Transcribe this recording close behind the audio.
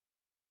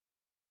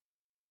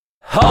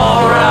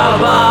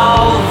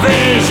Horrible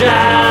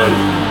vision,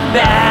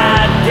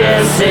 bad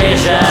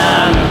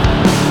decision.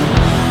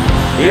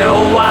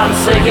 You're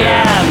once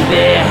again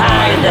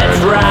behind the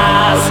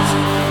trust.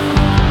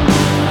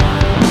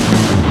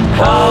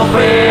 Hope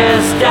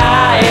is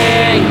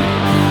dying,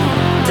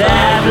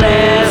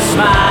 deadly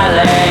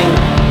smiling,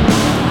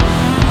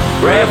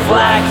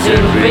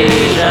 reflecting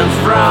visions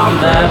from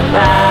the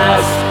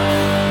past.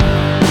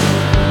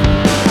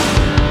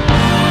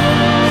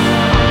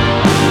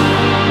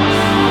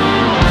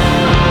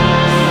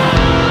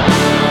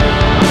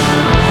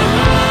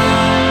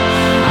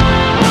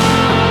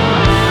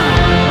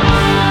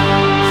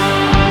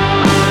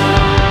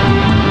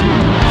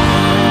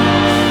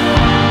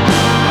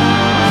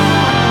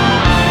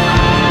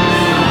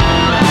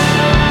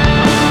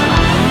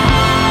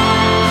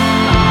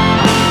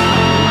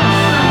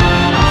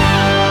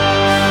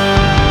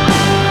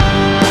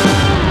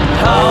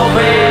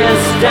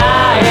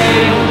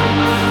 Dying,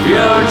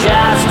 you're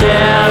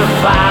justifying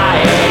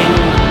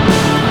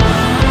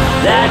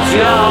that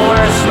your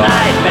worst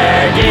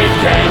nightmare did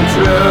came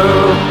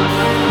true.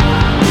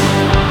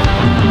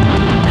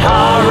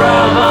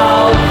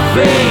 Horrible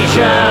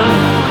vision,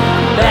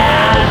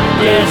 bad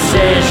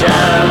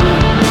decision.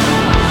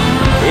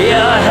 You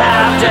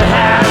have to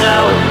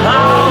handle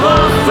all the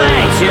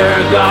things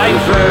you're going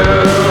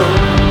through.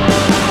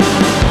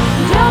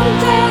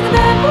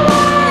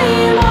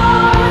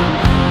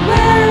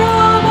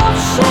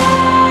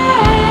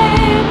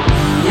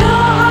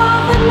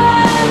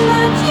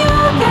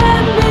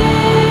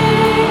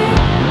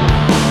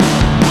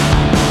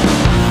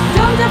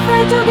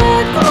 To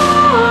get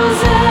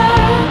closer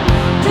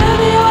to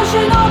the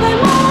ocean of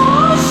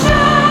emotions,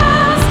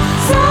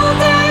 so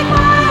take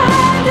my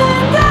hand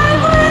and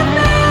dive with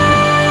me.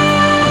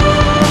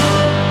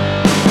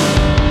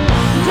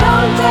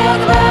 Don't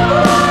take the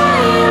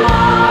blame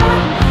or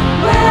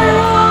wear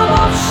robe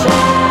of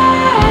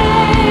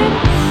shame.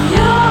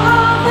 You're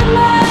half the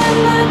man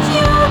that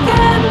you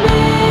can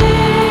be.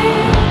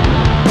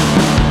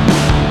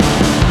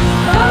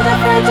 Don't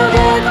afraid to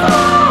get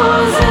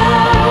closer.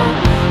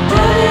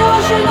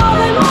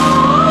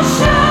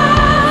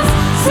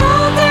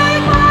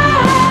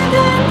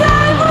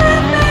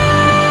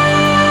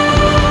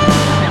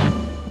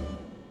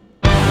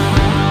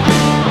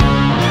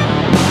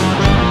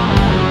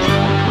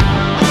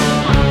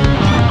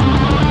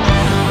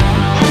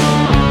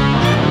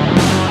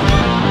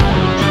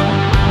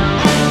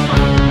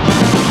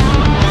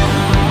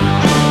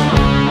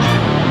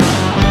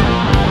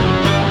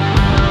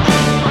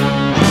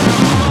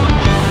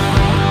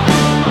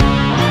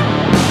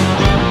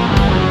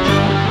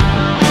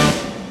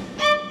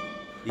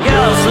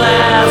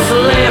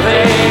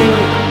 Living,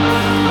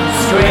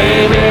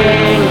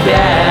 screaming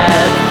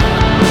dead,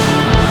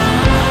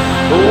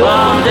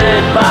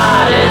 wounded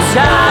bodies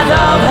out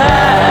of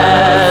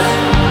head.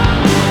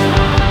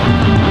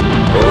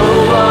 Who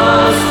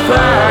was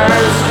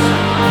first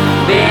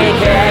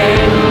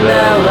became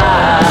the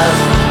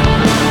last.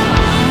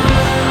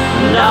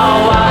 No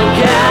one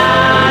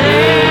can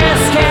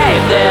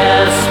escape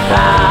this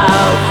past.